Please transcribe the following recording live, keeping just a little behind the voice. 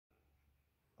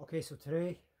Okay, so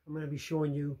today I'm going to be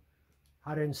showing you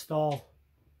how to install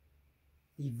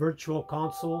the Virtual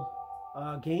Console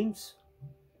games,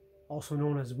 also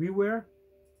known as WiiWare.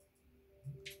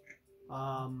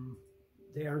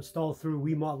 They are installed through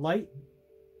Wiimote Lite.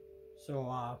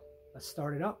 So let's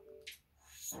start it up.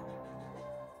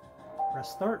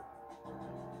 Press start.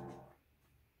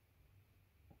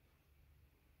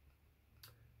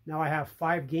 Now I have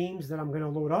 5 games that I'm going to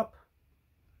load up,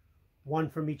 one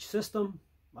from each system.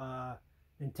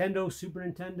 Nintendo, Super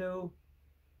Nintendo,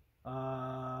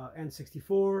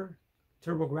 N64,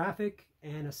 TurboGrafx,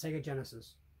 and a Sega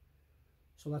Genesis.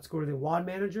 So let's go to the WAD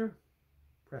manager,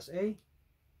 press A.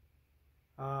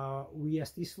 Wii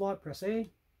SD slot, press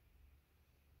A.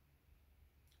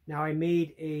 Now I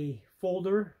made a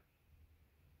folder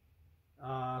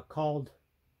called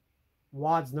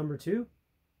WADs number 2.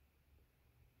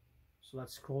 So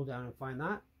let's scroll down and find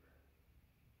that.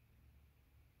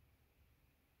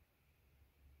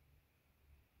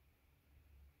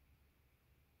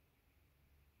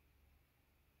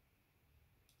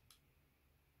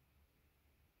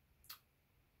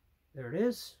 There it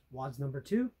is, WADs number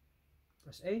 2.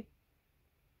 Press A.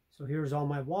 So here's all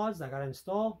my WADs I got to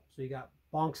install. So you got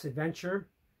Bonk's Adventure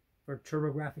for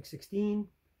TurboGrafx 16,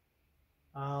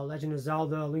 Legend of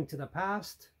Zelda: Link to the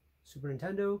Past, Super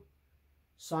Nintendo,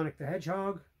 Sonic the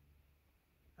Hedgehog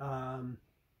for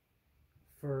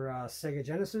Sega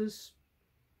Genesis,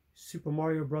 Super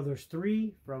Mario Brothers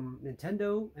 3 from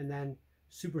Nintendo, and then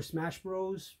Super Smash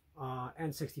Bros.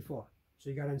 N64. So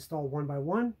you got to install one by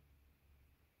one.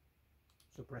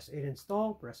 So press A to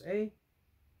install, press A.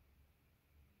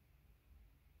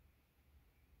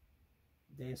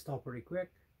 They install pretty quick.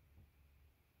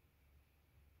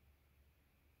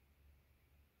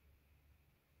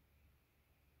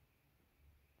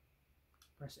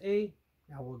 Press A.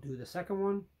 Now we'll do the second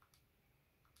one.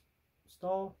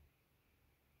 Install.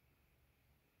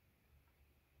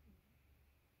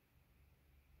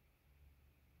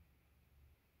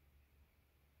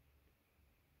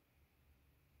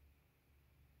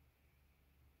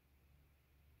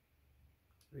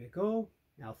 There you go.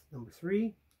 Now number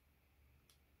 3.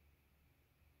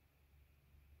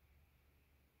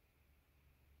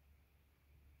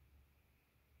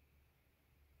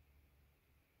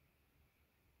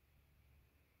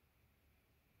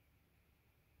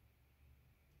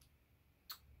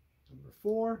 Number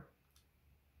 4.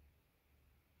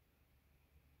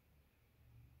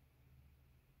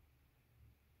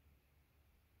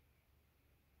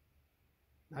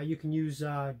 Now you can use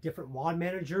different WAD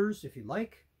managers if you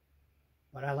like,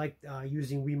 but I like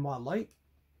using Wiimote Lite.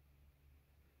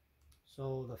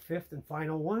 So the 5th and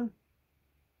final one.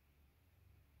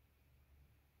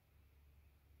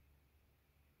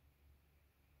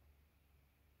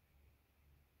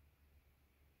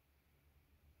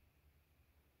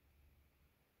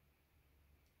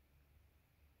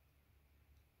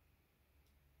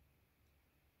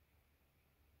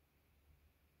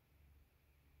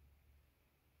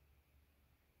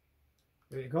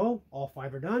 There you go, all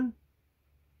 5 are done.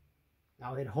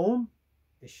 Now hit home.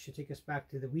 This should take us back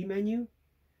to the Wii menu,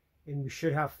 and we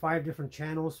should have 5 different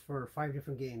channels for 5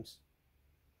 different games.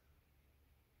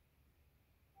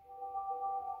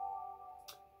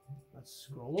 Let's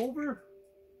scroll over.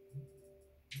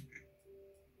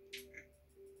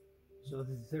 So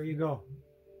there you go.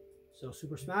 So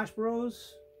Super Smash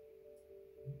Bros,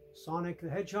 Sonic the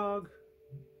Hedgehog,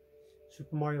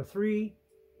 Super Mario 3,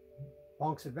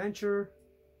 Bonk's Adventure,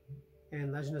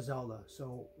 and Legend of Zelda.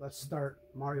 So let's start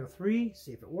Mario 3,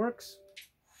 see if it works.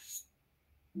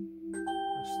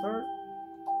 Let's start.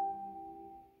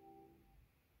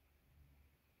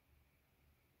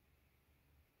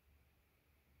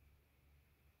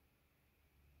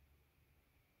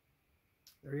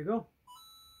 There you go.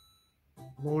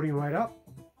 Loading right up.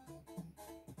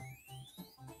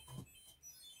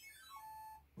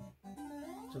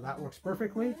 So that works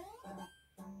perfectly.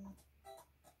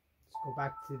 Go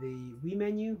back to the Wii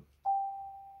menu.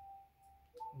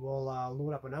 We'll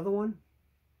load up another one.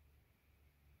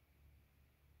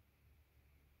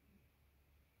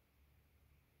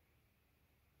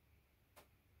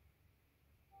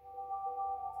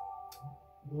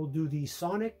 We'll do the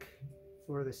Sonic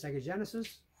for the Sega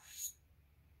Genesis.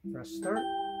 Press start.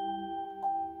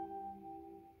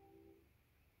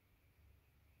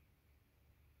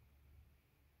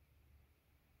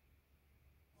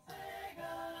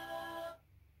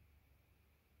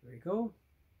 There you go.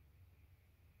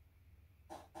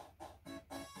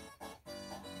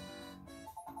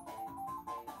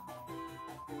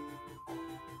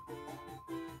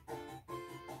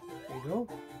 There you go.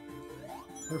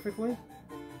 Perfectly.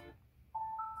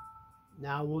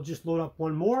 Now we'll just load up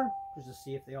one more just to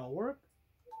see if they all work.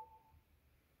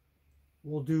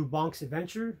 We'll do Bonk's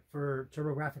Adventure for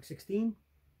TurboGrafx 16.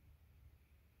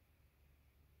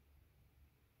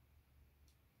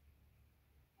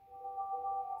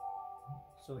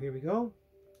 So here we go.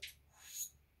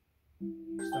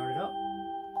 Start it up.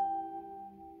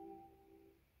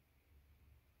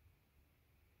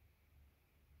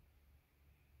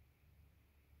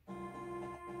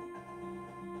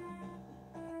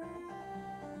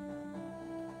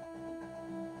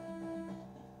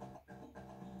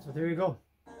 So there you go.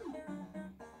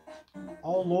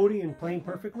 All loading and playing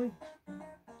perfectly.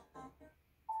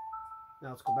 Now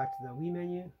let's go back to the Wii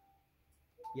menu.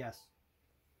 Yes.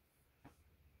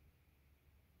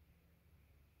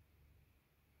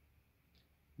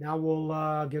 Now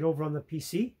we'll get over on the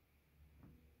PC,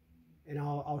 and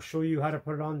I'll show you how to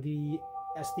put it on the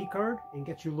SD card and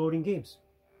get you loading games.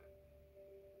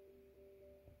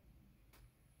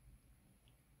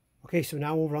 Okay, so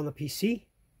now over on the PC,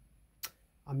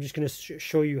 I'm just going to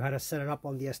show you how to set it up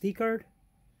on the SD card.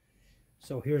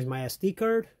 So here's my SD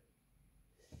card.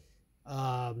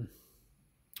 In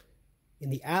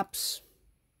the apps,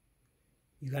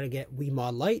 you got to get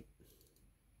WiiMod Lite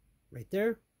right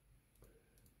there.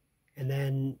 And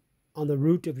then on the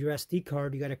root of your SD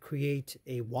card, you got to create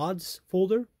a WADs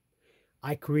folder.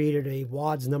 I created a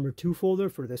WADs #2 folder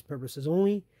for this purposes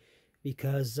only,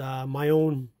 because my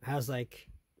own has like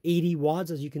 80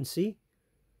 WADs, as you can see.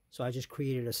 So I just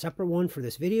created a separate one for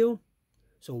this video.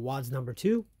 So WADs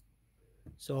 #2.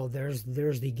 So there's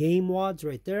the game WADs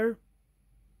right there.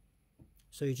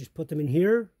 So you just put them in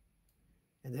here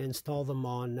and then install them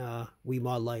on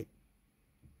WiiMod Lite.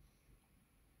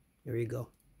 There you go.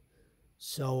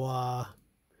 So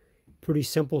pretty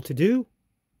simple to do.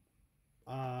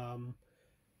 I'm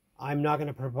not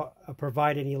going to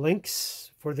provide any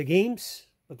links for the games,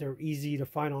 but they're easy to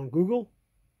find on Google.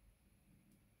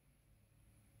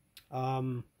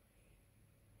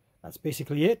 That's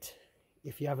basically it.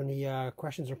 If you have any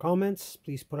questions or comments,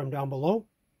 please put them down below.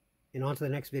 And on to the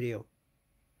next video.